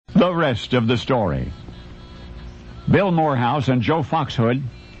the rest of the story. Bill Morehouse and Joe Foxhood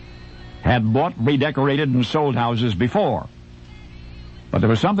had bought, redecorated, and sold houses before. But there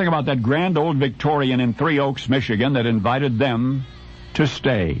was something about that grand old Victorian in Three Oaks, Michigan, that invited them to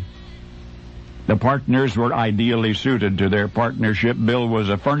stay. The partners were ideally suited to their partnership. Bill was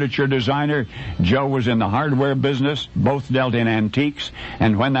a furniture designer. Joe was in the hardware business. Both dealt in antiques.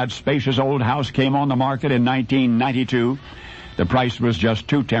 And when that spacious old house came on the market in 1992, the price was just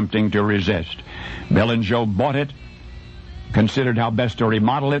too tempting to resist. Bill and Joe bought it, considered how best to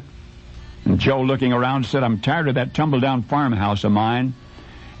remodel it. And Joe, looking around, said, "I'm tired of that tumble-down farmhouse of mine."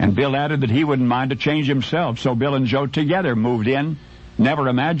 And Bill added that he wouldn't mind a change himself. So Bill and Joe together moved in, never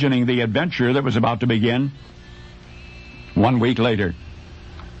imagining the adventure that was about to begin. 1 week later,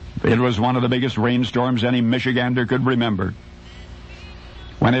 it was one of the biggest rainstorms any Michigander could remember.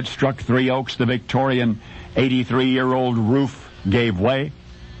 When it struck Three Oaks, the Victorian 83-year-old roof gave way.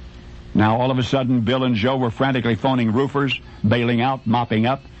 Now, all of a sudden, Bill and Joe were frantically phoning roofers, bailing out, mopping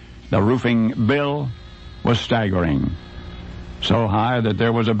up. The roofing bill was staggering, so high that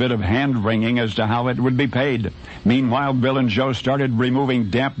there was a bit of hand-wringing as to how it would be paid. Meanwhile, Bill and Joe started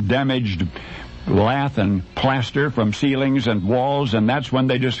removing damp, damaged lath and plaster from ceilings and walls, and that's when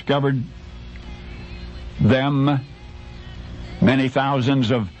they discovered them, many thousands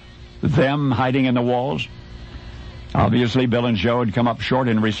of them hiding in the walls. Obviously, Bill and Joe had come up short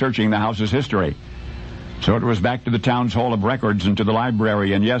in researching the house's history. So it was back to the town's Hall of Records and to the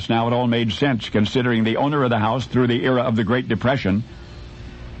library, and yes, now it all made sense, considering the owner of the house through the era of the Great Depression.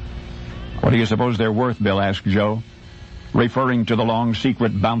 "What do you suppose they're worth?" Bill asked Joe, referring to the long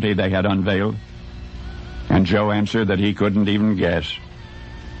secret bounty they had unveiled. And Joe answered that he couldn't even guess.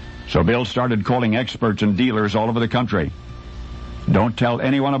 So Bill started calling experts and dealers all over the country. "Don't tell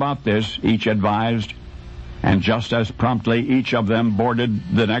anyone about this," each advised, and just as promptly each of them boarded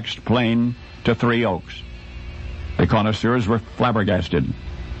the next plane to Three Oaks. The connoisseurs were flabbergasted.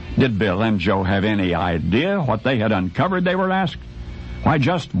 Did Bill and Joe have any idea what they had uncovered, they were asked? Why,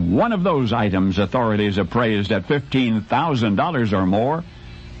 just one of those items authorities appraised at $15,000 or more.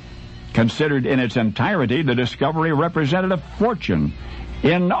 Considered in its entirety, the discovery represented a fortune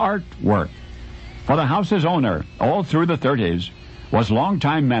in artwork. For the house's owner, all through the 30s, was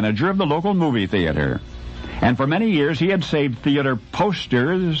longtime manager of the local movie theater. And for many years he had saved theater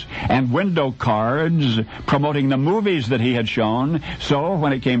posters and window cards promoting the movies that he had shown. So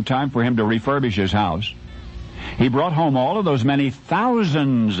when it came time for him to refurbish his house, he brought home all of those many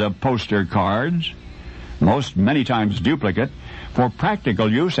thousands of poster cards, many times duplicate, for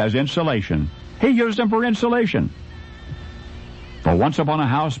practical use as insulation. He used them for insulation. For once upon a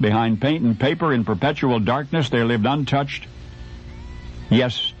house behind paint and paper in perpetual darkness, there lived untouched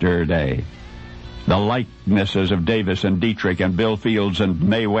yesterday. The likenesses of Davis and Dietrich and Bill Fields and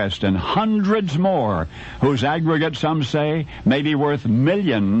Mae West and hundreds more, whose aggregate, some say, may be worth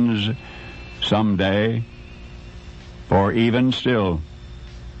millions someday. For even still,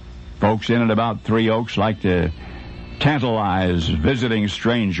 folks in and about Three Oaks like to tantalize visiting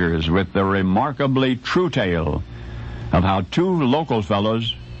strangers with the remarkably true tale of how two local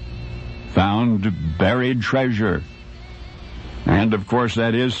fellows found buried treasure. And, of course,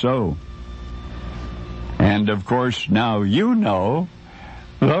 that is so. And, of course, now you know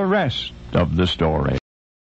the rest of the story.